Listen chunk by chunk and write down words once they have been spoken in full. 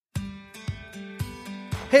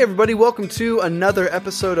Hey everybody, welcome to another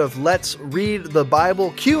episode of Let's Read the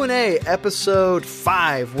Bible Q&A, episode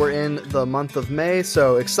 5. We're in the month of May,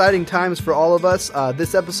 so exciting times for all of us.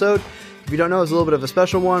 This episode, if you don't know, is a little bit of a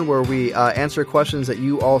special one where we answer questions that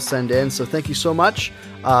you all send in. So thank you so much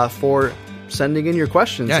for sending in your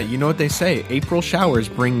questions. Yeah, you know what they say. April showers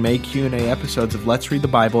bring May Q&A episodes of Let's Read the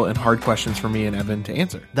Bible and hard questions for me and Evan to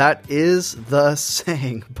answer. That is the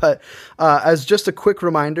saying. But as just a quick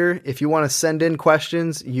reminder, if you want to send in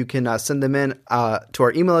questions, you can send them in to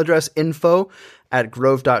our email address,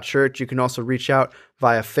 info@grove.church. You can also reach out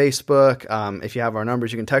via Facebook. If you have our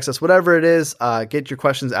numbers, you can text us. Whatever it is, get your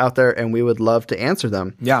questions out there, and we would love to answer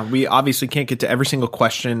them. Yeah, we obviously can't get to every single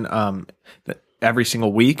question every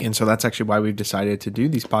single week, and so that's actually why we've decided to do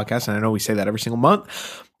these podcasts, and I know we say that every single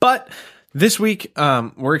month, but this week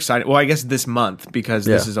we're excited. Well, I guess this month, because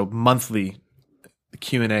this is a monthly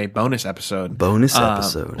Q&A bonus episode.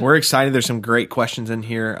 We're excited. There's some great questions in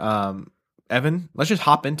here. Evan, let's just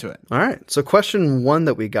hop into it. All right. So question 1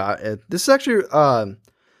 that we got, this is actually,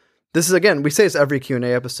 again, we say it's every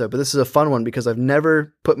Q&A episode, but this is a fun one because I've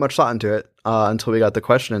never put much thought into it until we got the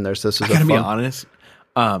question in there. So this is I gotta be honest.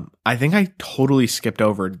 I think I totally skipped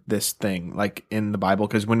over this thing, like in the Bible,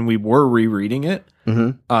 because when we were rereading it,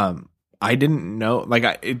 I didn't know, like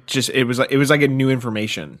it was like a new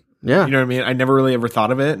information. Yeah. You know what I mean? I never really ever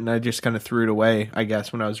thought of it, and I just kind of threw it away, I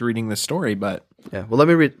guess, when I was reading the story, but... Yeah, well,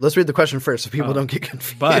 let's read the question first so people don't get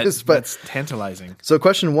confused. But it's tantalizing. So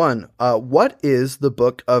question 1, what is the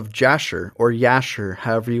book of Jasher, or Yasher,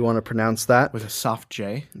 however you want to pronounce that? With a soft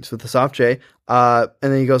J. It's with a soft J. And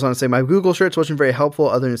then he goes on to say, my Google search wasn't very helpful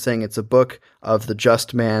other than saying it's a book of the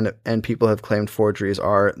just man, and people have claimed forgeries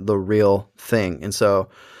are the real thing. And so...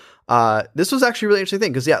 this was actually a really interesting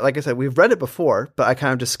thing because, like I said, we've read it before, but I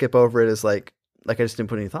kind of just skip over it as like I just didn't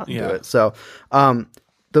put any thought into it. So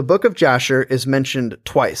the book of Jasher is mentioned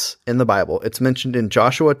twice in the Bible. It's mentioned in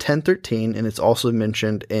Joshua 10:13, and it's also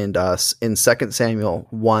mentioned in 2 Samuel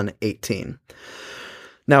 1:18.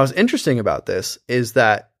 Now, what's interesting about this is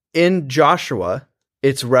that in Joshua,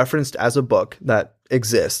 it's referenced as a book that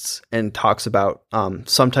exists and talks about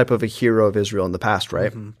some type of a hero of Israel in the past,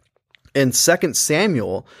 right? Mm-hmm. In 2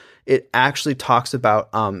 Samuel, it actually talks about,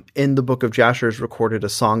 in the book of Jasher is recorded a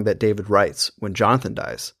song that David writes when Jonathan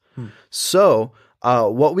dies. So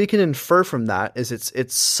what we can infer from that is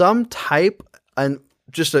it's some type, and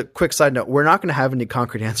just a quick side note, we're not going to have any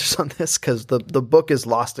concrete answers on this because the book is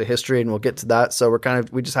lost to history, and we'll get to that. So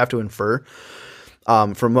we just have to infer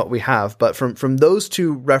from what we have. But from those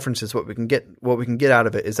two references, what we can get out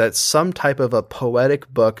of it is that it's some type of a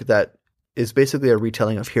poetic book that is basically a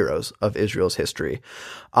retelling of heroes of Israel's history.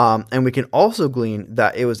 And we can also glean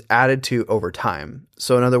that it was added to over time.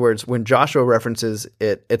 So in other words, when Joshua references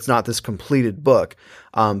it, it's not this completed book,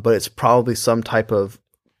 but it's probably some type of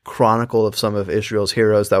chronicle of some of Israel's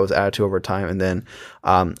heroes that was added to over time. And then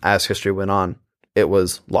as history went on, it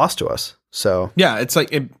was lost to us. So yeah, it's like,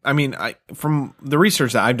 from the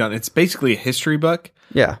research that I've done, it's basically a history book.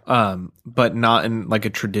 Yeah. But not in like a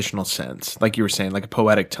traditional sense, like you were saying, like a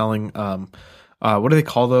poetic telling. What do they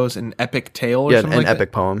call those? An epic tale or something? An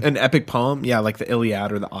epic poem. An epic poem. Yeah, like the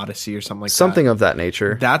Iliad or the Odyssey or something like that. Something of that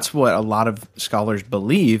nature. That's what a lot of scholars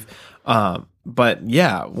believe. But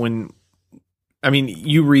yeah,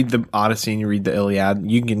 you read the Odyssey and you read the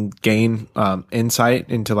Iliad, you can gain insight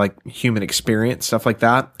into like human experience, stuff like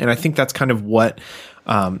that. And I think that's kind of what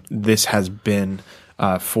this has been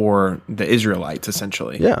for the Israelites,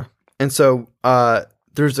 essentially. Yeah. And so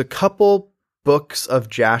there's a couple books of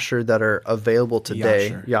Jasher that are available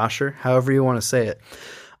today. Yasher, however you want to say it.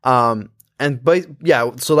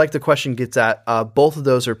 So like the question gets at, both of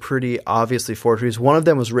those are pretty obviously forgeries. One of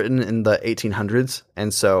them was written in the 1800s,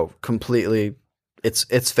 and so completely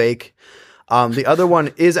it's fake. The other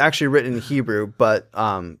one is actually written in Hebrew, but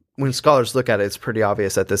when scholars look at it, it's pretty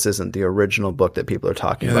obvious that this isn't the original book that people are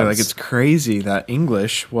talking about. Like it's crazy that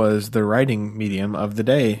English was the writing medium of the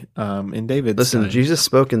day in David's time. Jesus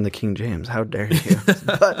spoke in the King James. How dare you?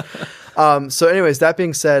 But so anyways, that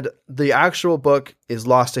being said, the actual book is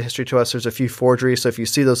lost to history to us. There's a few forgeries, so if you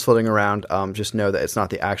see those floating around, just know that it's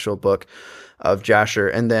not the actual book of Jasher.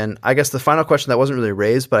 And then I guess the final question that wasn't really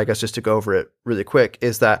raised, but I guess just to go over it really quick,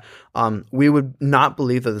 is that we would not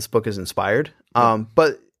believe that this book is inspired.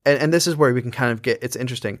 But this is where we can kind of get, it's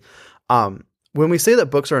interesting. When we say that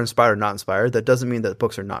books are inspired or not inspired, that doesn't mean that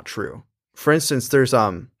books are not true. For instance, there's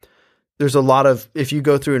a lot of, if you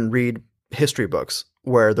go through and read history books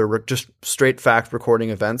where they're just straight fact recording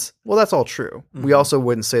events, well, that's all true. Mm-hmm. We also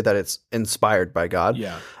wouldn't say that it's inspired by God.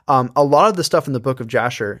 Yeah. A lot of the stuff in the book of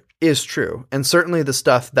Jasher is true. And certainly the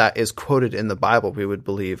stuff that is quoted in the Bible, we would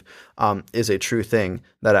believe is a true thing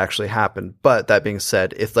that actually happened. But that being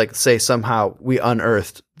said, if like say somehow we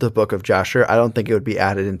unearthed the book of Jasher, I don't think it would be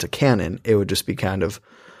added into canon. It would just be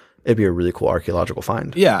it'd be a really cool archaeological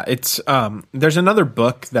find. Yeah, it's there's another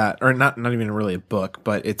book that, or not even really a book,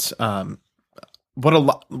 but it's what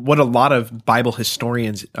a lot of Bible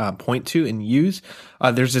historians point to and use.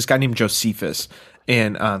 There's this guy named Josephus,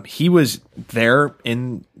 and he was there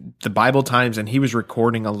in the Bible times, and he was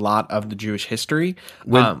recording a lot of the Jewish history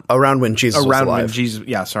around when Jesus was alive.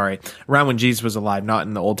 Around when Jesus was alive, not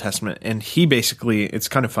in the Old Testament. And he basically, it's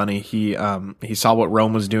kind of funny. He saw what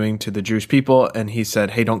Rome was doing to the Jewish people, and he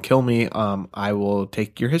said, "Hey, don't kill me. I will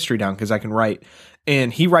take your history down because I can write."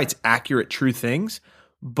 And he writes accurate, true things,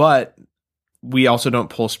 but we also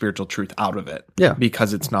don't pull spiritual truth out of it,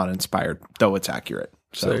 because it's not inspired, though it's accurate.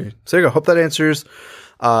 So there you go. Hope that answers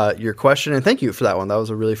your question, and thank you for that one. That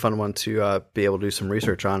was a really fun one to be able to do some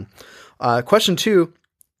research on. Question 2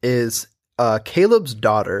 is Caleb's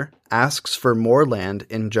daughter asks for more land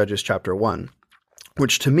in Judges chapter 1,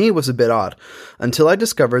 which to me was a bit odd until I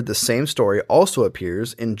discovered the same story also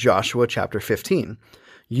appears in Joshua chapter 15.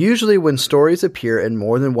 Usually when stories appear in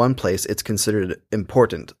more than one place, it's considered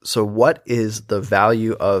important. So what is the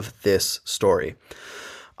value of this story?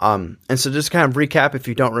 And so just kind of recap, if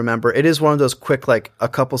you don't remember, it is one of those quick, like a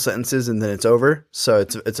couple sentences and then it's over. So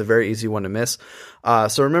it's a very easy one to miss.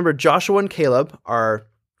 So remember, Joshua and Caleb are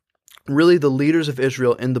really the leaders of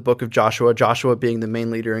Israel in the book of Joshua, Joshua being the main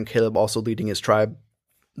leader and Caleb also leading his tribe.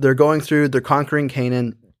 They're conquering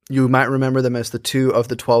Canaan. You might remember them as the 2 of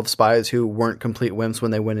the 12 spies who weren't complete wimps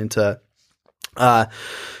when they went into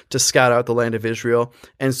to scout out the land of Israel.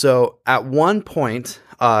 And so at one point,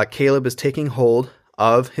 Caleb is taking hold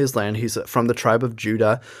of his land. He's from the tribe of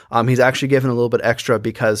Judah. He's actually given a little bit extra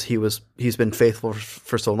because he's been faithful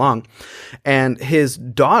for so long. And his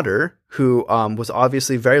daughter, who was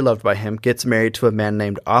obviously very loved by him, gets married to a man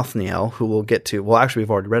named Othniel, who we'll get to. Well, actually,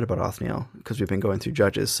 we've already read about Othniel because we've been going through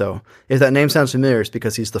Judges. So if that name sounds familiar, it's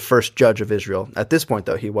because he's the first judge of Israel. At this point,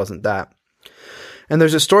 though, he wasn't that. And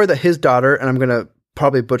there's a story that his daughter, and I'm going to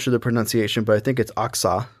probably butcher the pronunciation, but I think it's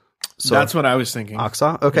Aksah. So that's what I was thinking.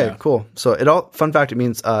 Aksah? Okay, cool. So fun fact, it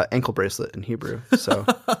means ankle bracelet in Hebrew. So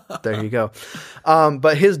there you go.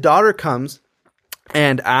 But his daughter comes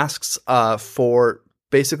and asks for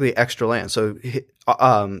basically extra land. So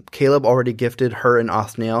Caleb already gifted her and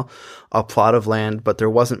Othniel a plot of land, but there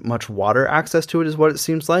wasn't much water access to it is what it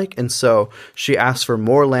seems like. And so she asks for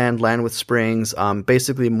more land with springs,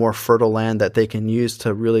 basically more fertile land that they can use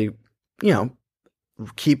to really,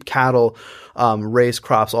 keep cattle, raise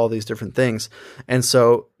crops, all these different things. And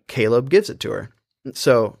so Caleb gives it to her.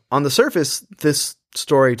 So on the surface, this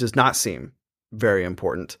story does not seem very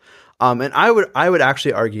important. And I would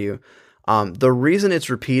actually argue the reason it's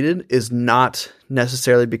repeated is not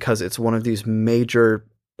necessarily because it's one of these major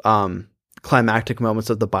climactic moments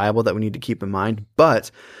of the Bible that we need to keep in mind, but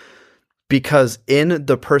because in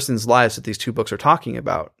the person's lives that these 2 books are talking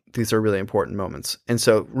about, these are really important moments. And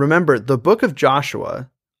so remember, the book of Joshua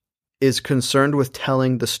is concerned with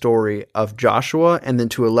telling the story of Joshua and then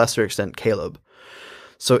to a lesser extent Caleb.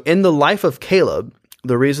 So in the life of Caleb,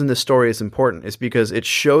 the reason this story is important is because it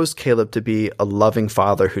shows Caleb to be a loving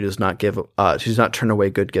father who does not turn away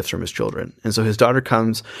good gifts from his children. And so his daughter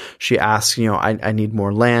comes, she asks, I need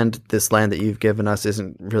more land. This land that you've given us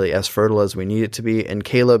isn't really as fertile as we need it to be. And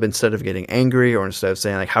Caleb, instead of getting angry or instead of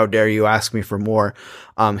saying like, how dare you ask me for more?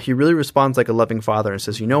 He really responds like a loving father and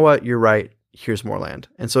says, you know what? You're right. Here's more land.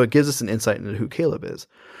 And so it gives us an insight into who Caleb is.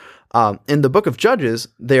 In the book of Judges,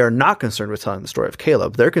 they are not concerned with telling the story of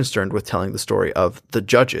Caleb. They're concerned with telling the story of the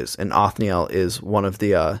judges, and Othniel is one of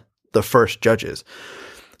the first judges.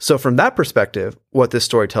 So from that perspective, what this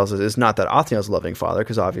story tells us is not that Othniel is a loving father,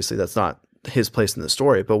 because obviously that's not his place in the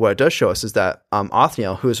story. But what it does show us is that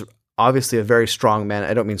Othniel, who is obviously a very strong man,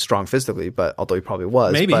 I don't mean strong physically, but although he probably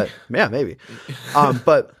was. Maybe. But, yeah, maybe.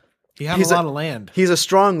 But he had a lot of land. He's a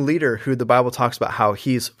strong leader who the Bible talks about how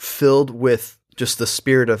he's filled with just the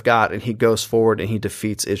Spirit of God, and he goes forward and he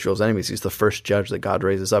defeats Israel's enemies. He's the first judge that God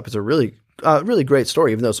raises up. It's a really great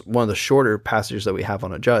story, even though it's one of the shorter passages that we have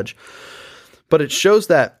on a judge. But it shows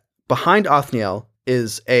that behind Othniel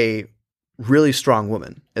is a really strong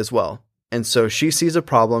woman as well. And so she sees a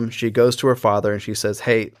problem. She goes to her father and she says,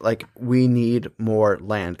 hey, like, we need more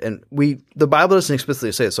land. And the Bible doesn't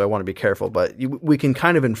explicitly say it, so I want to be careful, but we can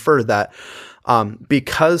kind of infer that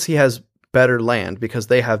because he has better land, because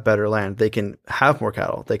they have better land, they can have more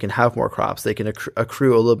cattle, they can have more crops, they can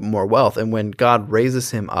accrue a little bit more wealth. And when God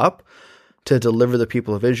raises him up, to deliver the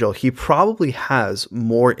people of Israel, he probably has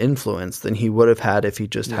more influence than he would have had if he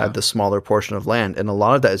just had the smaller portion of land. And a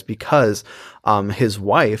lot of that is because his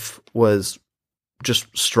wife was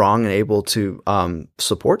just strong and able to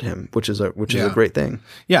support him, which is a great thing.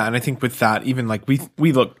 Yeah, and I think with that, even like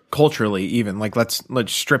we look culturally, even like let's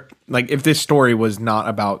strip, like if this story was not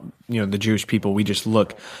about the Jewish people, we just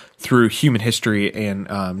look through human history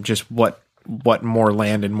and just what more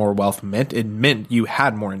land and more wealth meant. It meant you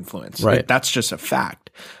had more influence. Right. That's just a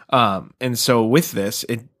fact. And so with this,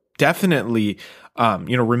 it definitely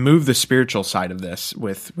remove the spiritual side of this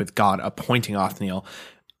with God appointing Othniel.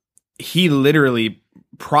 He literally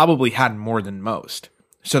probably had more than most.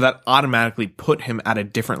 So that automatically put him at a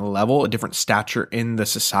different level, a different stature in the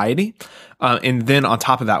society. And then on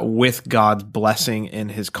top of that, with God's blessing and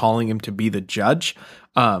his calling him to be the judge,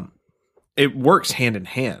 it works hand in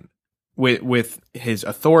hand with his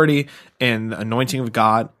authority and the anointing of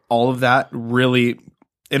God. All of that really,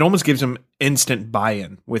 it almost gives him instant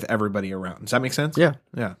buy-in with everybody around. Does that make sense? Yeah.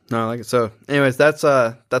 Yeah. No, I like it. So anyways, that's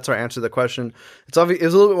our answer to the question. It's a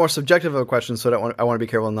little bit more subjective of a question, so I want to be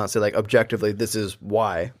careful and not say like objectively this is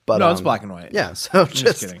why. But no, it's black and white. Yeah. So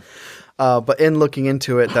just kidding. But in looking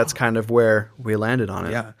into it, that's kind of where we landed on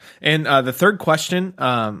it. Yeah. And the third question,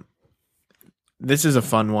 this is a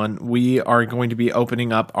fun one. We are going to be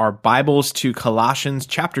opening up our Bibles to Colossians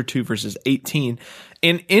chapter 2, verses 18.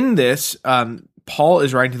 And in this, Paul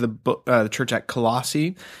is writing to the church at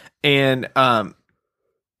Colossae, and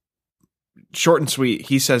short and sweet,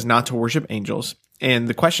 he says not to worship angels. And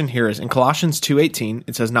the question here is, in Colossians 2:18,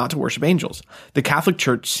 it says not to worship angels. The Catholic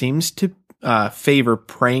Church seems to favor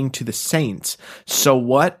praying to the saints. So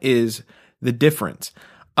what is the difference?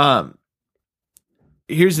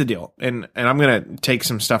 Here's the deal, and I'm going to take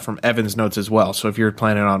some stuff from Evan's notes as well. So if you're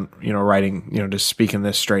planning on, writing, just speaking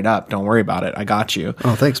this straight up, don't worry about it. I got you.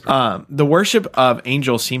 Oh, thanks. The worship of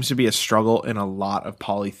angels seems to be a struggle in a lot of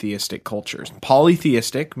polytheistic cultures.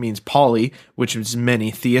 Polytheistic means poly, which is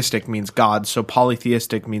many. Theistic means God. So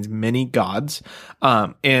polytheistic means many gods.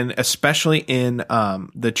 And especially in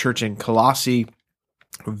the church in Colossae,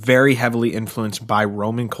 very heavily influenced by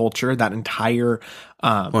Roman culture, that entire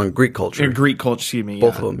Greek culture. Excuse me.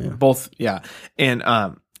 Both of them, yeah. Both, yeah.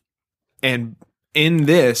 And in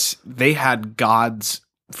this, they had gods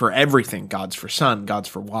for everything. Gods for sun, gods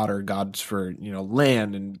for water, gods for,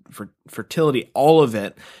 land and for fertility, all of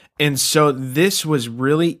it. And so this was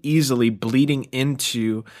really easily bleeding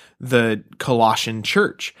into the Colossian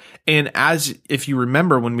church. And if you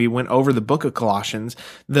remember, when we went over the book of Colossians,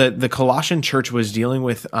 the Colossian church was dealing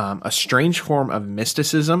with a strange form of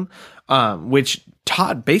mysticism, which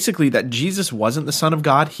taught basically that Jesus wasn't the Son of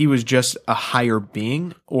God. He was just a higher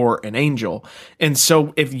being or an angel. And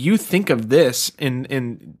so if you think of this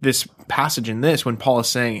in this passage when Paul is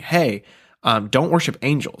saying, hey, don't worship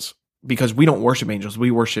angels, because we don't worship angels, we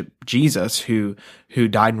worship Jesus who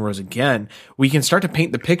died and rose again, we can start to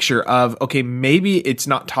paint the picture of, okay, maybe it's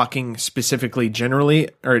not talking specifically generally,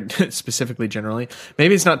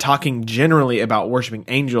 maybe it's not talking generally about worshiping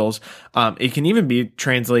angels. It can even be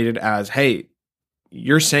translated as, hey,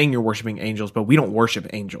 you're saying you're worshiping angels, but we don't worship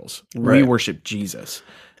angels. Right. We worship Jesus.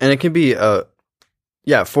 And it can be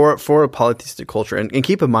for a polytheistic culture, and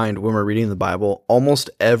keep in mind when we're reading the Bible, almost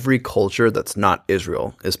every culture that's not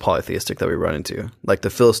Israel is polytheistic that we run into. Like the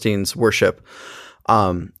Philistines worship,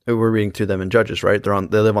 we're reading through them in Judges, right? They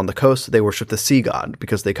live on the coast. They worship the sea god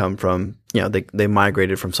because they come from, they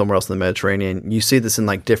migrated from somewhere else in the Mediterranean. You see this in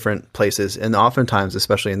like different places, and oftentimes,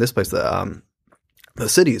 especially in this place, the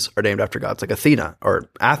cities are named after gods, like Athena, or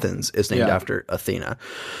Athens is named after Athena.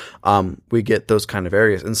 We get those kind of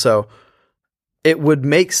areas, and so it would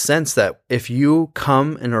make sense that if you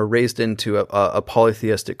come and are raised into a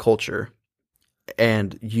polytheistic culture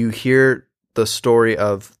and you hear the story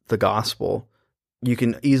of the gospel, you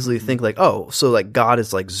can easily think like, oh, so like God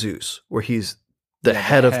is like Zeus, where he's the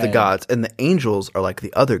head of the gods, and the angels are like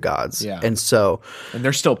the other gods. Yeah. And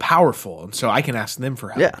they're still powerful. And so I can ask them for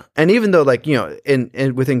help. Yeah. And even though like,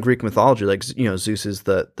 in within Greek mythology, like, Zeus is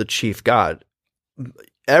the chief god,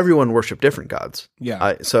 everyone worship different gods.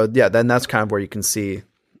 Yeah. Then that's kind of where you can see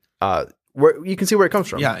where it comes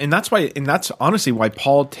from. Yeah, and that's honestly why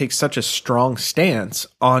Paul takes such a strong stance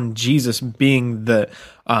on Jesus being the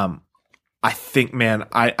I think, man,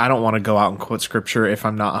 I don't want to go out and quote scripture if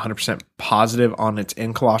I'm not 100% positive on it's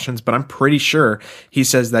in Colossians, but I'm pretty sure he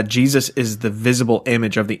says that Jesus is the visible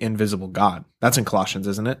image of the invisible God. That's in Colossians,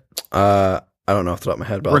 isn't it? I don't know off the top of my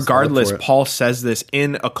head, but regardless, Paul says this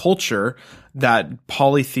in a culture that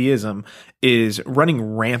polytheism is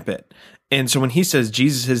running rampant. And so when he says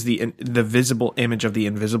Jesus is the visible image of the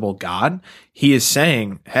invisible God, he is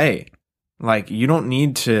saying, hey, Like, you don't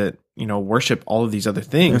need to, worship all of these other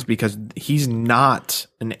things because he's not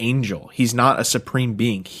an angel. He's not a supreme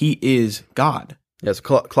being. He is God. Yes,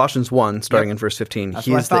 Colossians 1, starting in verse 15.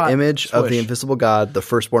 He is the image of the invisible God, the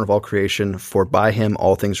firstborn of all creation, for by him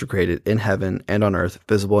all things were created in heaven and on earth,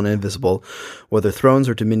 visible and invisible, whether thrones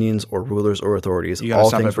or dominions or rulers or authorities.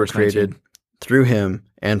 All things were created through him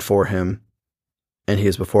and for him, and he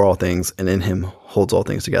is before all things, and in him holds all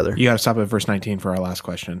things together. You got to stop at verse 19 for our last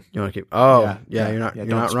question. You want to keep? Oh, yeah, you're not. You're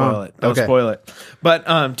don't not spoil wrong. it. Don't spoil it.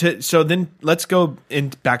 But so then let's go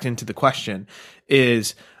back into the question.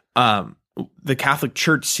 Is the Catholic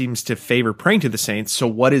Church seems to favor praying to the saints. So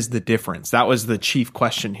what is the difference? That was the chief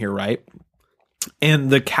question here, right? And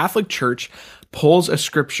the Catholic Church pulls a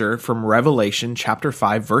scripture from Revelation chapter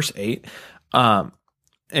 5, verse 8,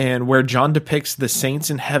 and where John depicts the saints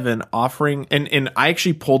in heaven offering, and I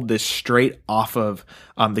actually pulled this straight off of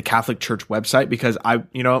the Catholic Church website because I'm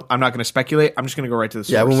not going to speculate. I'm just going to go right to the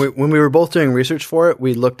source. Yeah, when we were both doing research for it,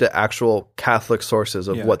 we looked at actual Catholic sources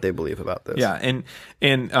of what they believe about this. Yeah,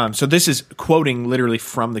 and so this is quoting literally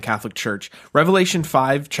from the Catholic Church. Revelation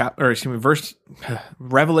chapter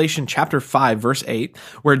 5, verse 8,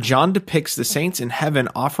 where John depicts the saints in heaven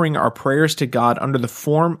offering our prayers to God under the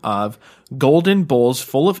form of golden bowls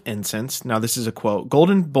full of incense. Now, this is a quote,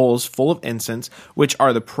 golden bowls full of incense, which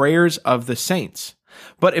are the prayers of the saints.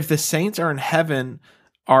 But if the saints are in heaven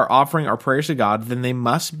are offering our prayers to God, then they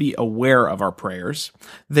must be aware of our prayers.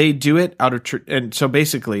 They do it out of, and so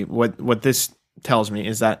basically what this tells me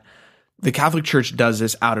is that the Catholic Church does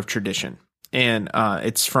this out of tradition. And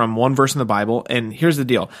it's from one verse in the Bible. And here's the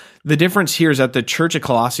deal. The difference here is that the Church of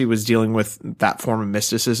Colossae was dealing with that form of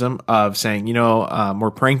mysticism of saying,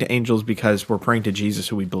 we're praying to angels because we're praying to Jesus,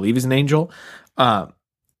 who we believe is an angel.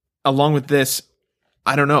 Along with this,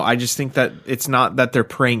 I don't know. I just think that it's not that they're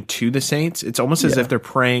praying to the saints. It's almost as if they're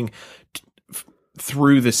praying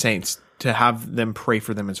through the saints to have them pray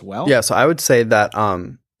for them as well. Yeah, so I would say that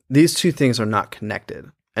these two things are not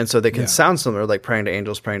connected. And so they can sound similar, like praying to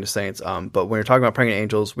angels, praying to saints. But when you're talking about praying to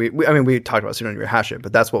angels, we talked about, so you don't need to rehash it,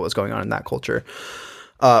 but that's what was going on in that culture.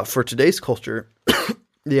 For today's culture,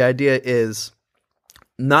 the idea is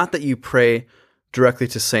not that you pray directly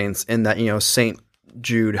to saints in that, Saint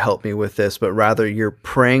Jude helped me with this, but rather you're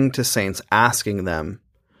praying to saints, asking them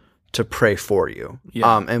to pray for you.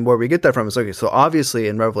 Yeah. And where we get that from is, okay, so obviously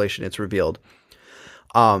in Revelation it's revealed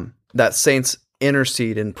that saints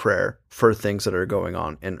intercede in prayer for things that are going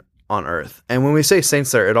on on earth. And when we say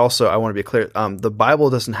saints there, it also, I want to be clear, the Bible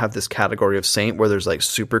doesn't have this category of saint where there's like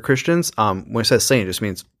super Christians. When it says saint, it just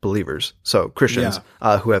means believers. So Christians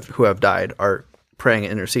who have died are praying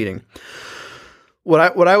and interceding. What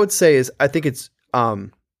I would say is, I think it's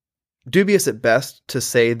dubious at best to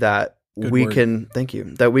say that we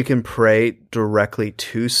can pray directly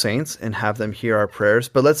to saints and have them hear our prayers.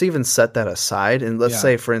 But let's even set that aside. And let's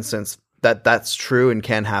say, for instance, that's true and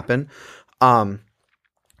can happen.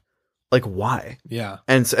 Like, why? Yeah.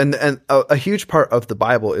 And a huge part of the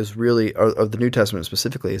Bible is really, or of the New Testament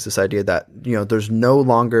specifically, is this idea that, there's no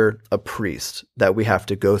longer a priest that we have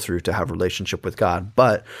to go through to have a relationship with God,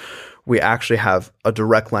 but we actually have a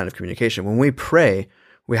direct line of communication. When we pray,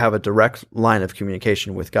 we have a direct line of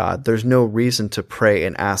communication with God. There's no reason to pray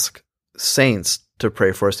and ask saints to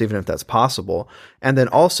pray for us, even if that's possible. And then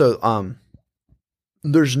also,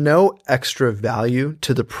 there's no extra value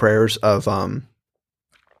to the prayers of, I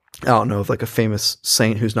don't know, of like a famous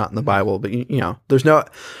saint who's not in the Bible, but there's no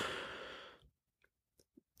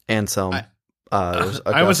Anselm. I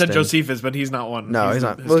almost said Josephus, but he's not one. No, he's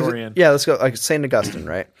not. Historian. Yeah, let's go like Saint Augustine,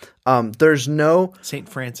 right? There's no Saint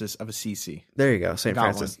Francis of Assisi. There you go, Saint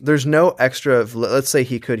Francis. There's no extra. Let's say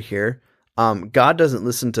he could hear. God doesn't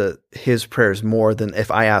listen to his prayers more than if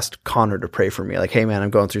I asked Connor to pray for me. Like, hey man,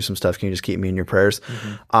 I'm going through some stuff. Can you just keep me in your prayers?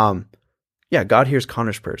 Mm-hmm. Yeah, God hears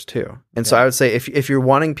Connor's prayers too. And so I would say if you're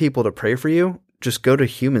wanting people to pray for you, just go to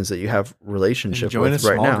humans that you have relationship with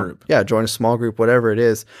right now. Group. Yeah, join a small group, whatever it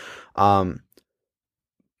is.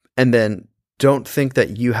 And then don't think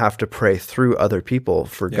that you have to pray through other people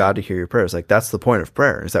for God to hear your prayers. Like, that's the point of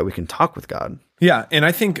prayer, is that we can talk with God. Yeah, and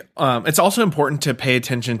I think it's also important to pay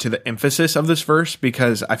attention to the emphasis of this verse,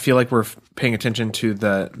 because I feel like we're paying attention to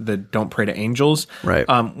the don't pray to angels. Right.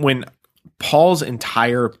 When Paul's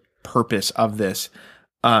entire purpose of this,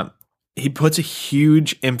 he puts a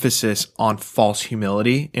huge emphasis on false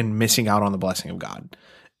humility and missing out on the blessing of God.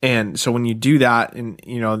 And so when you do that, and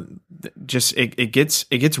just it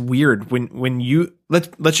gets weird when you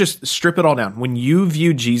let's just strip it all down. When you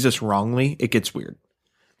view Jesus wrongly, it gets weird,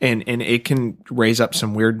 and it can raise up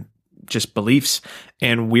some weird just beliefs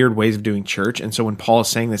and weird ways of doing church. And so when Paul is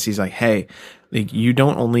saying this, he's like, hey, like, you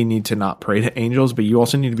don't only need to not pray to angels, but you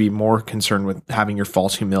also need to be more concerned with having your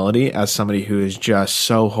false humility as somebody who is just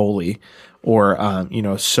so holy or,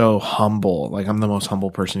 so humble. Like, I'm the most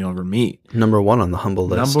humble person you'll ever meet. Number one on the humble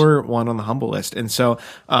list. Number one on the humble list. And so,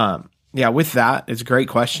 with that, it's a great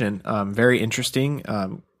question. Very interesting.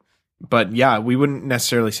 But yeah, we wouldn't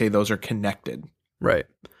necessarily say those are connected. Right.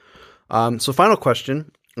 So final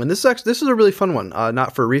question. And this is a really fun one.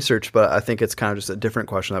 Not for research, but I think it's kind of just a different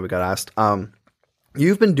question that we got asked.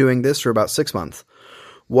 You've been doing this for about 6 months.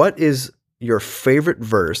 What is your favorite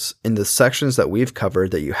verse in the sections that we've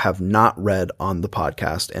covered that you have not read on the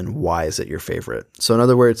podcast, and why is it your favorite? So in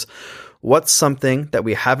other words, what's something that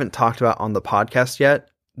we haven't talked about on the podcast yet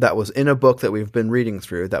that was in a book that we've been reading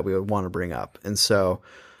through that we would want to bring up? And so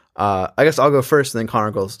I guess I'll go first and then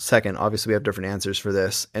Connor goes second. Obviously, we have different answers for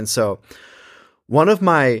this. And so one of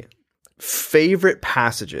my favorite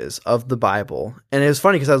passages of the Bible, and it was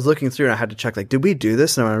funny because I was looking through and I had to check, like, did we do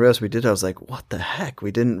this? And when I realized we did, I was like, what the heck?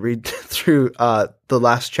 We didn't read through the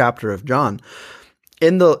last chapter of John.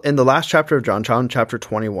 In the last chapter of John chapter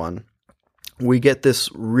 21, we get this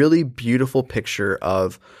really beautiful picture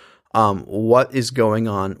of what is going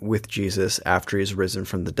on with Jesus after he's risen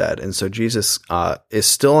from the dead. And so Jesus is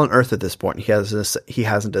still on earth at this point. He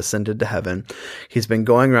hasn't ascended to heaven. He's been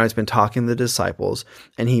going around, he's been talking to the disciples,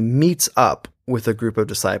 and he meets up with a group of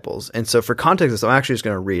disciples. And so for context, I'm actually just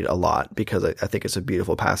going to read a lot because I think it's a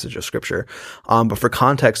beautiful passage of scripture. But for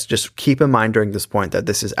context, just keep in mind during this point that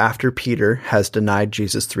this is after Peter has denied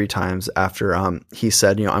Jesus 3 times, after he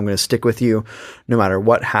said, I'm going to stick with you no matter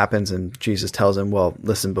what happens. And Jesus tells him, well,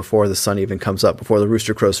 listen, before the sun even comes up, before the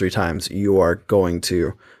rooster crows 3 times, you are going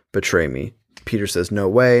to betray me. Peter says, no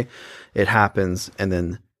way. It happens. And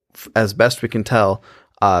then as best we can tell,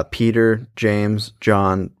 Peter, James,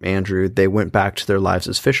 John, Andrew, they went back to their lives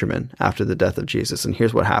as fishermen after the death of Jesus. And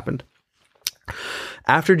here's what happened.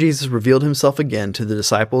 After Jesus revealed himself again to the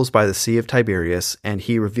disciples by the Sea of Tiberias, and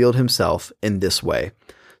he revealed himself in this way.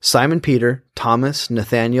 Simon Peter, Thomas,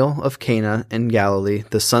 Nathanael of Cana in Galilee,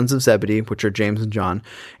 the sons of Zebedee, which are James and John,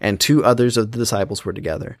 and 2 others of the disciples were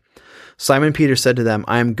together. Simon Peter said to them,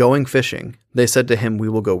 I am going fishing. They said to him, we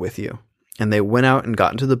will go with you. And they went out and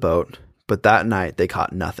got into the boat, but that night they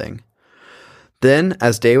caught nothing. Then,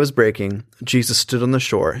 as day was breaking, Jesus stood on the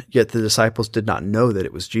shore, yet the disciples did not know that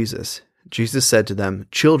it was Jesus. Jesus said to them,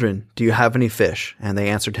 Children, do you have any fish? And they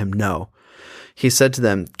answered him, No. He said to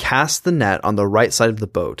them, Cast the net on the right side of the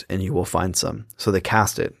boat, and you will find some. So they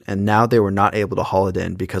cast it, and now they were not able to haul it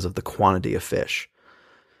in because of the quantity of fish.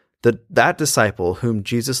 That disciple whom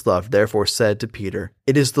Jesus loved therefore said to Peter,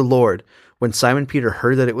 It is the Lord. When Simon Peter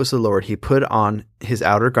heard that it was the Lord, he put on his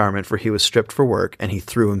outer garment, for he was stripped for work, and he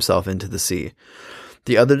threw himself into the sea.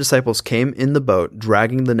 The other disciples came in the boat,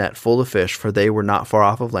 dragging the net full of fish, for they were not far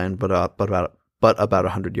off of land, but about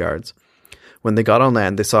 100 yards. When they got on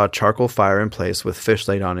land, they saw a charcoal fire in place with fish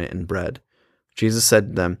laid on it and bread. Jesus said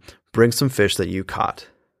to them, Bring some fish that you caught.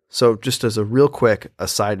 So just as a real quick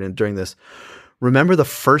aside during this, remember the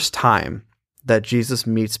first time that Jesus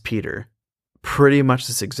meets Peter, pretty much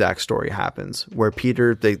this exact story happens, where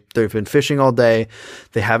Peter, they've been fishing all day,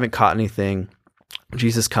 they haven't caught anything.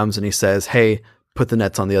 Jesus comes and he says, hey, put the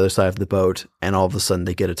nets on the other side of the boat, and all of a sudden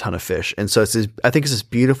they get a ton of fish. And so I think it's this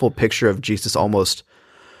beautiful picture of Jesus almost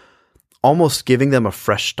giving them a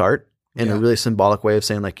fresh start in a really symbolic way of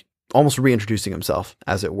saying, like, almost reintroducing himself,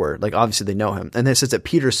 as it were. Like, obviously they know him. And then it says that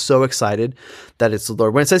Peter's so excited that it's the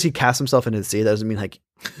Lord. When it says he cast himself into the sea, that doesn't mean like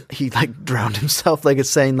he like drowned himself. Like, it's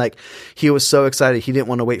saying like he was so excited he didn't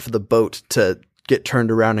want to wait for the boat to get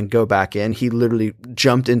turned around and go back in. He literally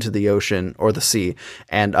jumped into the ocean or the sea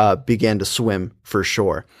and began to swim for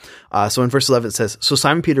shore. So in verse 11 it says, So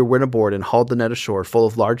Simon Peter went aboard and hauled the net ashore full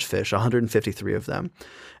of large fish, 153 of them.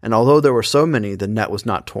 And although there were so many, the net was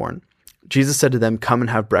not torn. Jesus said to them, Come and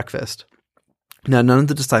have breakfast. Now none of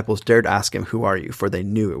the disciples dared ask him, Who are you? For they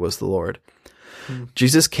knew it was the Lord.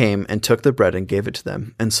 Jesus came and took the bread and gave it to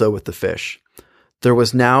them, and so with the fish. There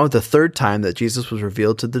was now the 3rd time that Jesus was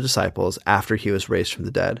revealed to the disciples after he was raised from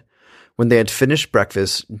the dead. When they had finished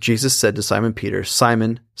breakfast, Jesus said to Simon Peter,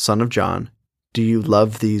 Simon, son of John, do you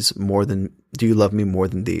love me more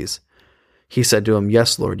than these? He said to him,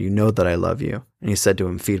 Yes, Lord, you know that I love you. And he said to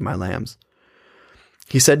him, Feed my lambs.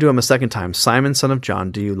 He said to him a second time, Simon, son of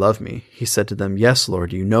John, do you love me? He said to them, Yes,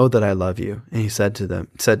 Lord, you know that I love you. And he said to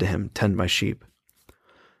him, Tend my sheep.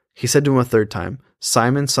 He said to him a 3rd time,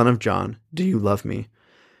 Simon, son of John, do you love me?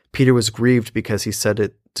 Peter was grieved because he said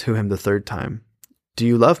it to him the 3rd time, Do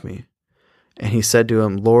you love me? And he said to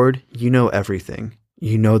him, Lord, you know everything.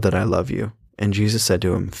 You know that I love you. And Jesus said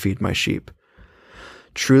to him, feed my sheep.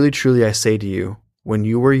 Truly, truly, I say to you, when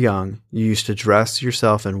you were young, you used to dress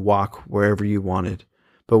yourself and walk wherever you wanted.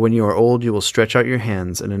 But when you are old, you will stretch out your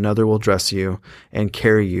hands, and another will dress you and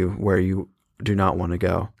carry you where you do not want to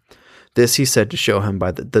go. This he said to show him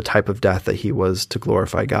by the type of death that he was to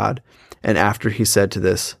glorify God. And after he said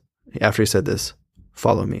this,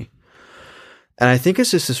 follow me. And I think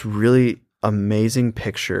it's just this really amazing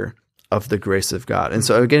picture of the grace of God. And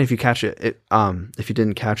so again, if you catch it, if you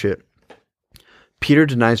didn't catch it, Peter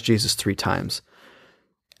denies Jesus 3 times.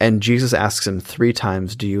 And Jesus asks him 3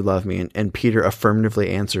 times, do you love me? And Peter affirmatively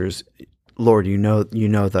answers, Lord, you know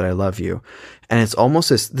that I love you. And it's almost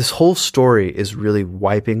this whole story is really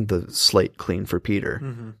wiping the slate clean for Peter.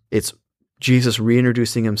 Mm-hmm. It's Jesus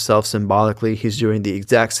reintroducing himself symbolically. He's doing the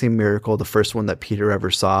exact same miracle, the first one that Peter ever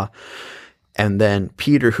saw. And then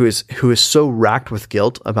Peter, who is so racked with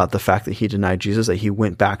guilt about the fact that he denied Jesus, that he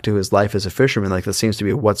went back to his life as a fisherman, like that seems to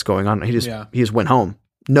be what's going on. He just went home.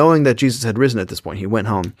 Knowing that Jesus had risen at this point, he went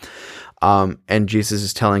home. And Jesus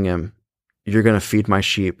is telling him, you're going to feed my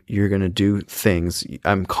sheep. You're going to do things.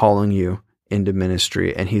 I'm calling you into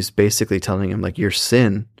ministry. And he's basically telling him, like, your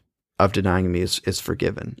sin of denying me is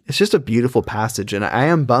forgiven. It's just a beautiful passage. And I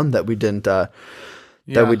am bummed that we didn't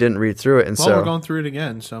read through it. And so we're going through it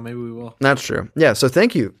again, so maybe we will. That's true. Yeah. So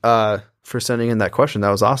thank you for sending in that question.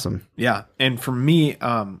 That was awesome. Yeah. And for me,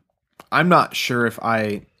 I'm not sure if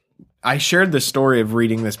I shared the story of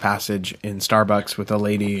reading this passage in Starbucks with a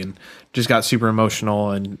lady and just got super emotional,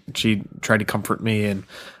 and she tried to comfort me, and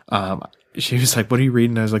she was like, what are you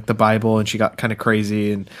reading? I was like, the Bible, and she got kind of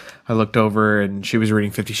crazy, and I looked over and she was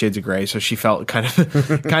reading 50 Shades of Grey, so she felt kind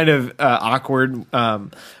of awkward.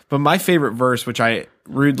 But my favorite verse, which I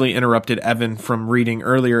rudely interrupted Evan from reading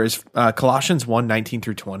earlier, is Colossians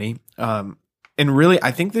 1:19-20. And really,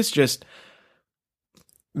 I think there's just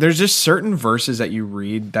certain verses that you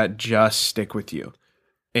read that just stick with you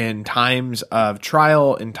in times of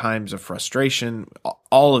trial, in times of frustration,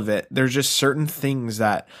 all of it. There's just certain things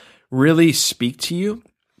that really speak to you.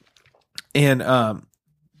 And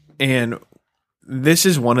this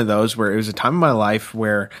is one of those where it was a time in my life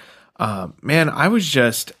where, I was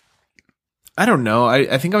just, I don't know.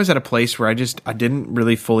 I think I was at a place where I didn't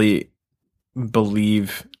really fully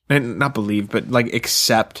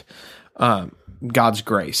accept, God's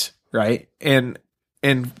grace, right? And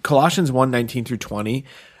in Colossians 1:19-20,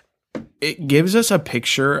 it gives us a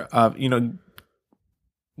picture of,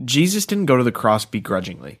 Jesus didn't go to the cross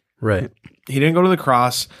begrudgingly. Right. He didn't go to the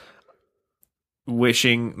cross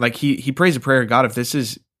wishing, like he prays a prayer, God, if this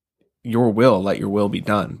is your will, let your will be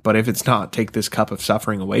done. But if it's not, take this cup of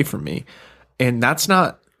suffering away from me. And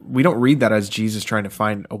we don't read that as Jesus trying to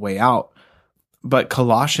find a way out. But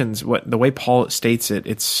Colossians, the way Paul states it,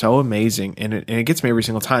 it's so amazing, and it gets me every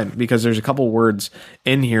single time, because there's a couple words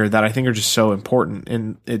in here that I think are just so important.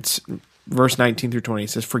 And it's verse 19-20. It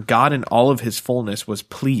says, "For God in all of His fullness was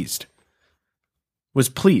pleased."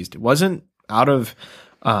 It wasn't out of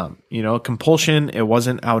compulsion. It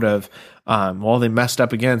wasn't out of they messed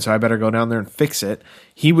up again, so I better go down there and fix it.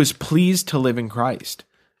 He was pleased to live in Christ,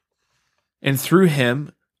 and through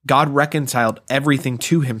Him, God reconciled everything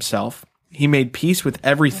to Himself. He made peace with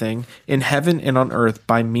everything in heaven and on earth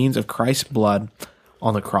by means of Christ's blood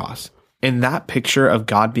on the cross. And that picture of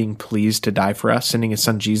God being pleased to die for us, sending His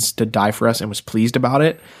Son Jesus to die for us, and was pleased about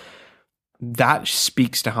it, that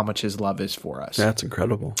speaks to how much His love is for us. That's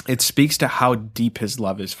incredible. It speaks to how deep His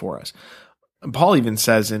love is for us. Paul even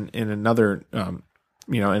says in another in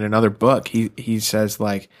another book, he says,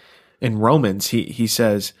 like in Romans, he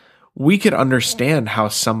says, we could understand how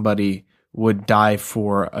somebody would die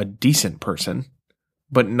for a decent person,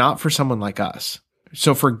 but not for someone like us.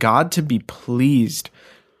 So for God to be pleased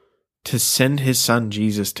to send His Son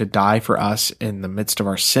Jesus to die for us in the midst of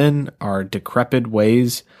our sin, our decrepit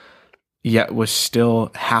ways, yet was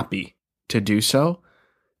still happy to do so,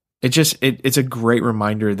 it's a great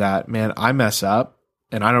reminder that, man, I mess up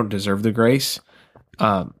and I don't deserve the grace.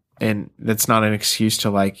 And that's not an excuse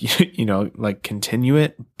to continue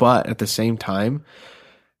it. But at the same time,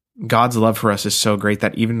 God's love for us is so great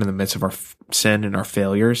that even in the midst of our sin and our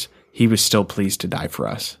failures, He was still pleased to die for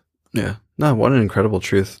us. Yeah. No, what an incredible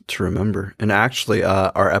truth to remember. And actually,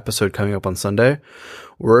 our episode coming up on Sunday,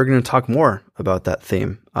 we're going to talk more about that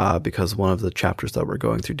theme because one of the chapters that we're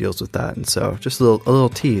going through deals with that. And so just a little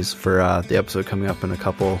tease for the episode coming up in a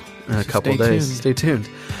couple days. Stay tuned.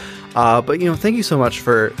 But thank you so much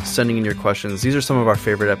for sending in your questions. These are some of our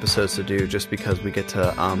favorite episodes to do, just because we get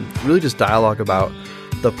to really just dialogue about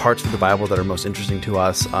the parts of the Bible that are most interesting to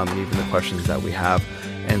us, and even the questions that we have.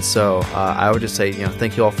 And so I would just say,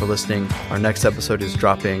 thank you all for listening. Our next episode is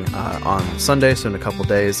dropping on Sunday, so in a couple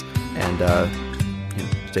days, and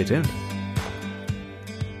stay tuned.